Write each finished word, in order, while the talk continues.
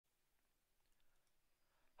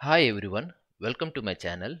Hi everyone, welcome to my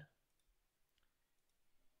channel.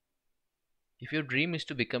 If your dream is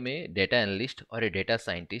to become a data analyst or a data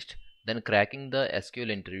scientist, then cracking the SQL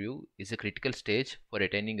interview is a critical stage for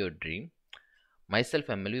attaining your dream. Myself,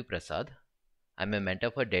 MLV Prasad. I'm a mentor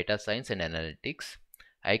for data science and analytics.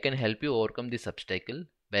 I can help you overcome this obstacle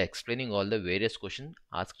by explaining all the various questions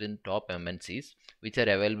asked in top MNCs which are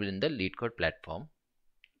available in the LeetCode platform.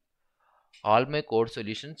 All my code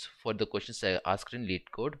solutions for the questions I asked in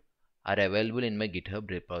LeetCode are available in my GitHub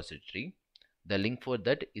repository. The link for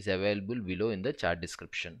that is available below in the chat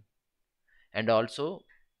description. And also,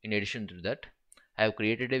 in addition to that, I have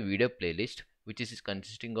created a video playlist which is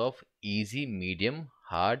consisting of easy, medium,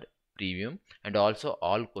 hard, premium, and also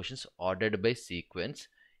all questions ordered by sequence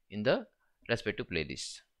in the respective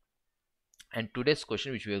playlists. And today's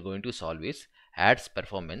question which we are going to solve is ads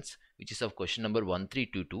performance, which is of question number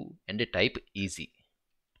 1322 and a type easy.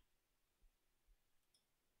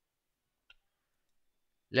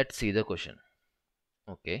 Let's see the question.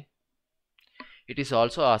 Okay. It is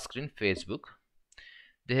also asked in Facebook.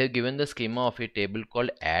 They have given the schema of a table called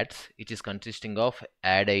ads, which is consisting of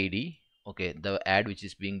ad ID, okay, the ad which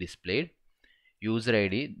is being displayed, user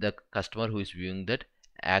ID, the customer who is viewing that,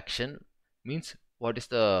 action means what is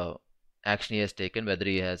the action he has taken, whether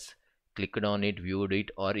he has clicked on it, viewed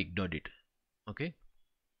it, or ignored it. Okay.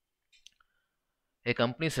 A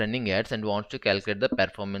company is running ads and wants to calculate the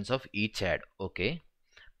performance of each ad. Okay.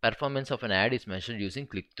 Performance of an ad is measured using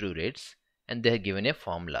click-through rates, and they have given a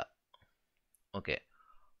formula. Okay.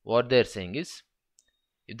 What they are saying is,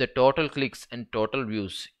 if the total clicks and total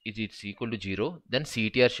views is equal to 0, then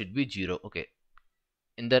CTR should be 0. Okay.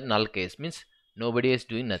 In the null case means nobody is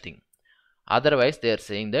doing nothing. Otherwise, they are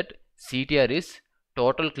saying that CTR is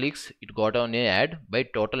total clicks it got on an ad by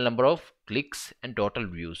total number of clicks and total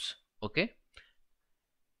views. Okay.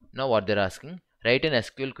 Now what they're asking, write an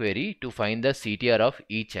SQL query to find the CTR of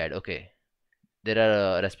each ad. Okay. There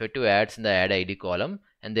are respective ads in the ad ID column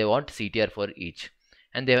and they want CTR for each.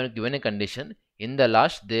 And they have given a condition. In the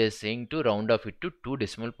last, they are saying to round off it to 2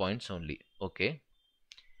 decimal points only. Okay.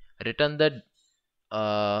 Return the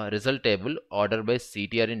result table order by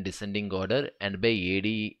CTR in descending order and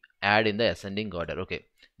by ad in the ascending order. Okay.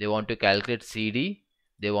 They want to calculate CD.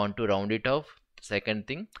 They want to round it off. Second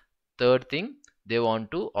thing. Third thing, they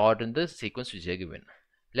want to order in the sequence which they are given.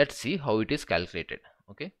 Let's see how it is calculated.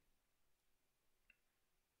 Okay.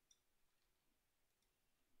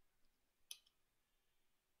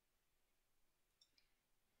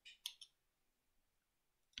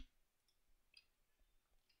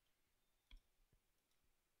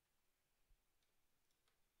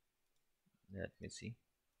 Let me see.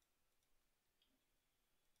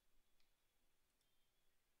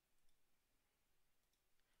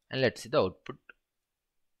 And let's see the output.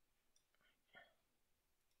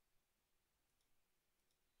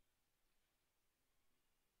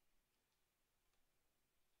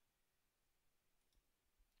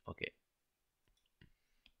 Okay.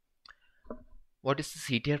 What is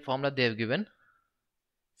the CTR formula they have given?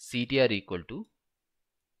 CTR equal to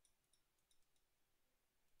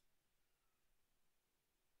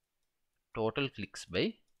total clicks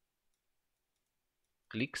by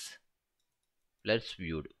clicks plus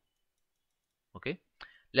viewed. Okay.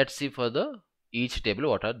 Let's see for the each table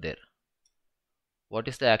what are there. What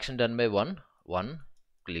is the action done by 1? 1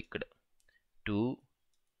 clicked, 2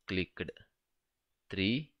 clicked,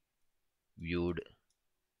 3 viewed.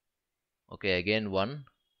 Okay, again 1,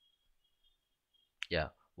 yeah,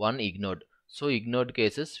 1 ignored. So ignored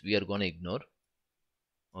cases we are going to ignore.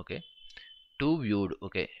 Okay. 2 viewed.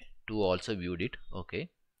 Okay, 2 also viewed it.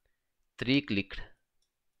 Okay. 3 clicked,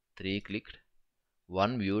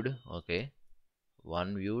 1 viewed. Okay,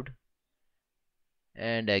 1 viewed,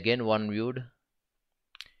 and again 1 viewed.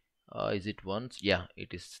 Is it once? Yeah,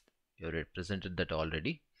 it is. You represented that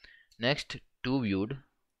already. Next 2 viewed.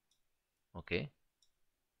 Okay,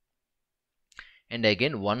 and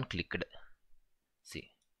again 1 clicked.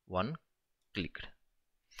 See, 1 clicked.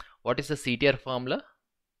 What is the CTR formula?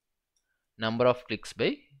 Number of clicks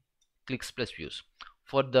by clicks plus views.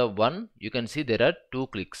 For the 1, you can see there are 2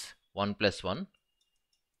 clicks. 1 plus 1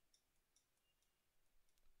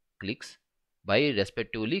 clicks by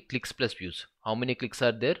respectively clicks plus views. How many clicks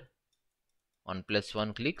are there? 1 plus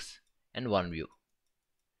 1 clicks and 1 view,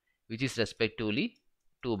 which is respectively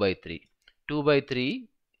 2 by 3. 2 by 3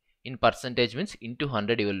 in percentage means into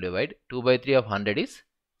 100 you will divide. 2 by 3 of 100 is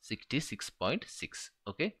 66.6.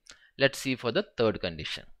 Okay. Let's see for the third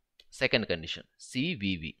condition. Second condition,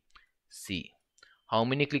 CVV. C. How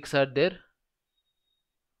many clicks are there?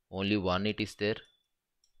 Only 1 it is there.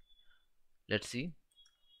 Let's see.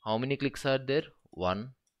 How many clicks are there? 1.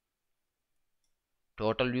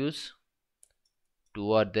 total views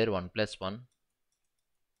 2 are there, 1 plus 1,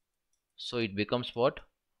 so it becomes what,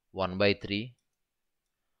 1 by 3.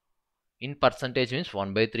 In percentage means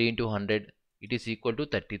 1 by 3 into 100, it is equal to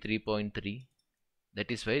 33.3. That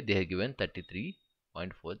is why they have given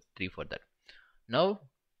 33.43 for that. Now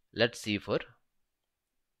let's see for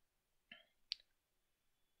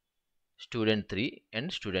student 3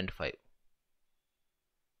 and student 5.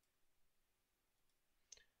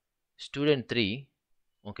 Student 3,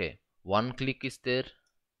 okay, one click is there,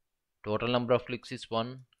 total number of clicks is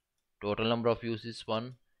 1, total number of views is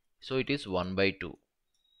 1, so it is 1 by 2.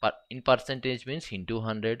 In percentage means into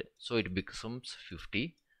 100, so it becomes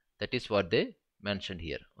 50. That is what they mentioned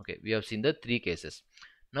here. Okay, we have seen the 3 cases.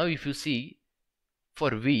 Now if you see for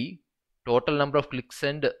V, total number of clicks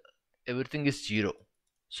and everything is 0,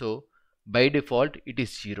 so by default it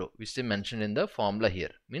is 0, which they mentioned in the formula here.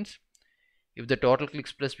 Means if the total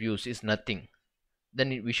clicks plus views is nothing, then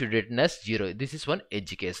we should written as 0. This is one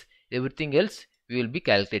edge case. Everything else we will be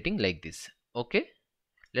calculating like this. Okay,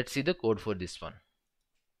 let's see the code for this one.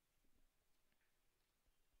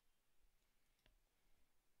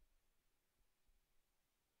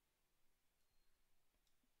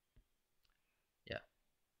 Yeah,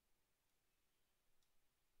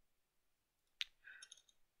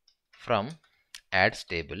 from ads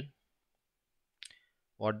table,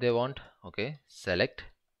 what they want, okay, select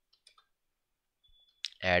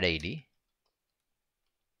add id.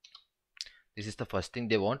 This is the first thing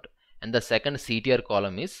they want, and the second CTR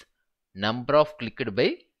column is number of clicked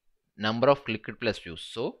by number of clicked plus views,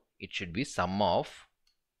 so it should be sum of,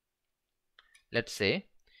 let's say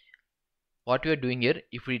what we are doing here,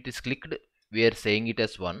 if it is clicked we are saying it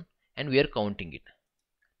as 1 and we are counting it.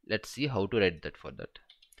 Let's see how to write that. For that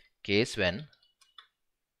case, when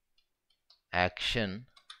action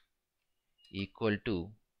equal to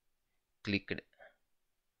clicked,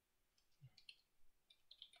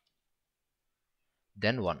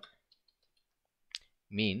 then 1,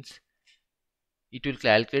 means it will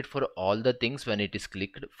calculate for all the things when it is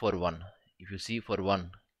clicked for 1. If you see for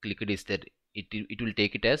 1 clicked is there, it will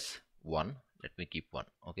take it as 1. Let me keep 1,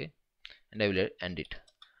 okay, and I will end it.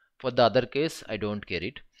 For the other case I don't care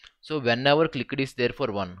it. So whenever clicked is there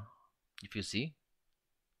for 1, if you see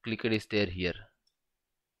clicked is there here,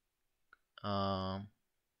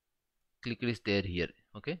 clicked is there here,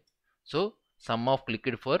 okay, so sum of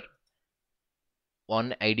clicked for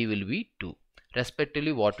one id will be 2.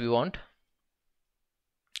 Respectively, what we want,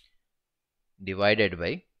 divided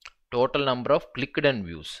by total number of clicked and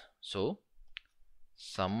views, so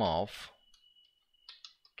sum of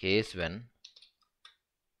case when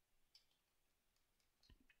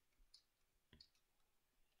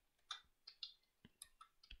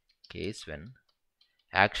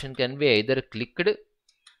action can be either clicked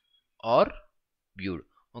or viewed.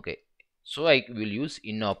 Okay, so I will use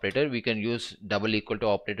in operator. We can use double equal to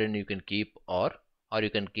operator and you can keep or you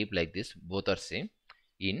can keep like this, both are same.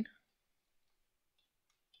 In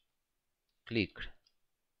clicked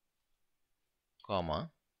comma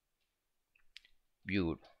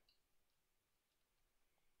viewed,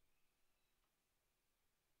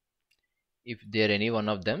 if there any one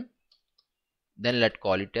of them, then let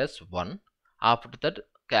call it as 1. After that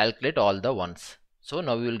calculate all the ones. So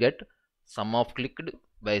now we will get sum of clicked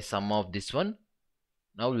by sum of this one.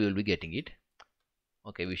 Now we will be getting it.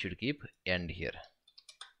 Okay, we should keep end here.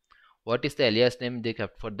 What is the alias name they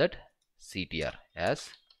kept for that? CTR, as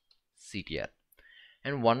CTR.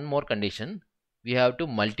 And one more condition, we have to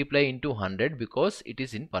multiply into 100 because it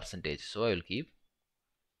is in percentage. So I will keep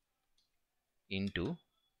into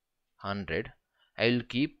 100. I will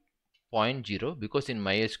keep 0.0 because in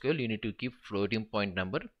MySQL you need to keep floating point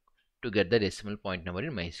number to get the decimal point number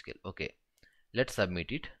in MySQL. Okay, let's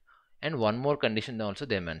submit it. And one more condition also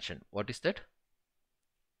they mentioned. What is that?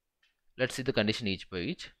 Let's see the condition each by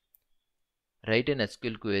each. Write an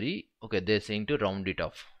SQL query. Okay, they're saying to round it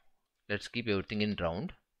off. Let's keep everything in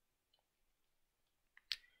round,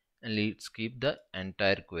 and let's keep the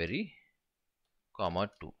entire query comma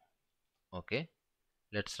 2. Okay,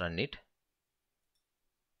 let's run it.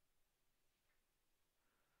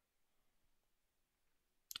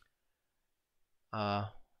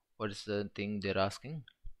 What is the thing they're asking?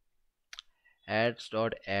 Add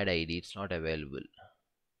id, it's not available.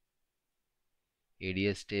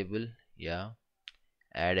 ADS table, yeah.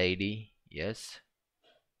 Add id, yes.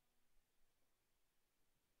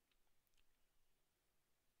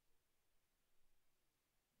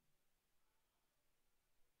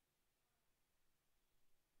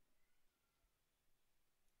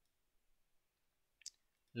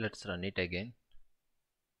 Let's run it again.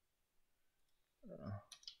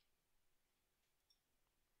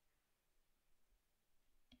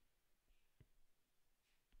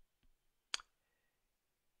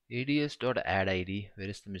 ads.add id. Where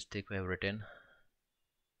is the mistake we have written?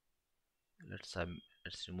 Let's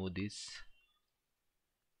remove this.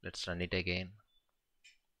 Let's run it again.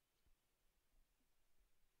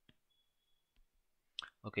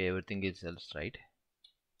 Okay, everything is else right.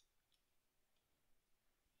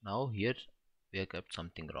 Now here we have kept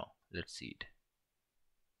something wrong. Let's see it.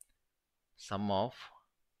 Sum of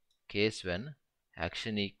case when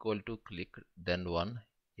action equal to click then 1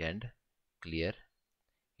 end clear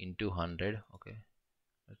into 100. Okay,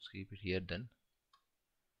 let's keep it here then.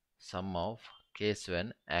 Sum of case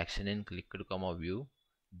when action in clicked comma view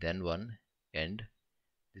then 1 end.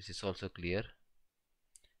 This is also clear.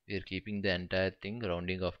 We are keeping the entire thing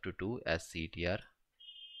rounding off to 2 as CTR.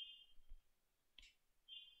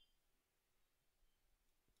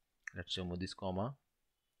 Let's remove this comma.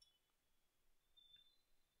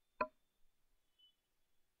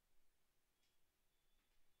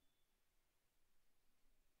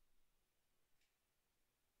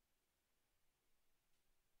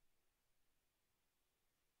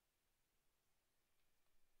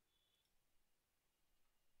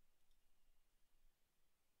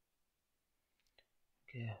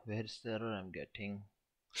 Okay, where is the error I'm getting?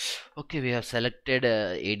 Okay, we have selected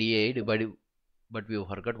ADA, but we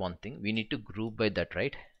forgot one thing. We need to group by that,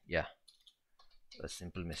 right? Yeah, a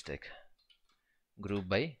simple mistake. Group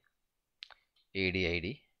by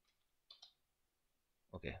ADID.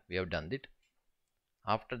 Okay, we have done it.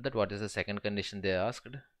 After that, what is the second condition they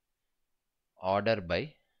asked? Order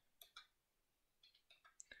by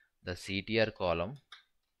the CTR column,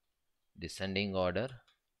 descending order.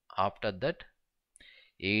 After that,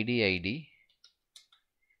 ADID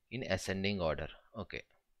in ascending order. Okay,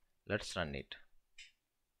 let's run it.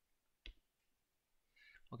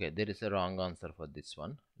 Okay, there is a wrong answer for this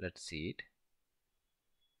one. Let's see it.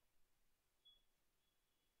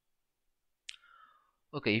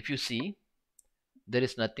 Okay, if you see, there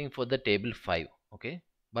is nothing for the table 5. Okay,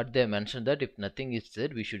 but they mentioned that if nothing is there,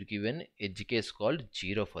 we should give an edge case called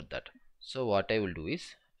 0 for that. So what I will do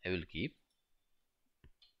is I will keep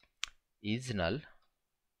is null.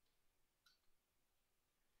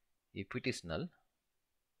 If it is null,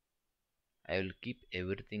 I will keep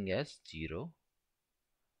everything as 0.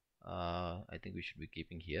 I think we should be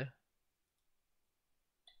keeping here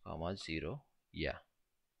comma 0. Yeah,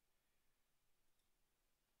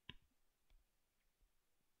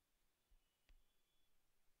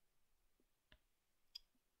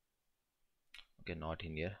 okay, not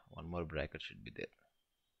in here. One more bracket should be there.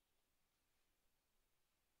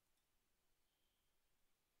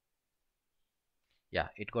 Yeah,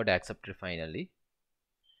 it got accepted finally.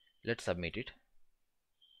 Let's submit it.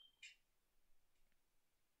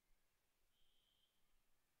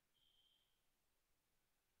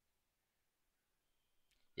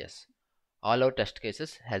 Yes, all our test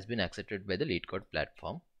cases has been accepted by the LeetCode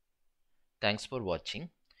platform. Thanks for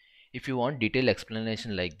watching. If you want detailed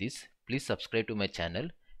explanation like this, please subscribe to my channel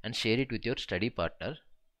and share it with your study partner.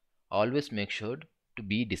 Always make sure to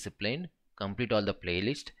be disciplined, complete all the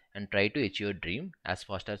playlist and try to achieve your dream as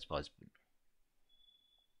fast as possible.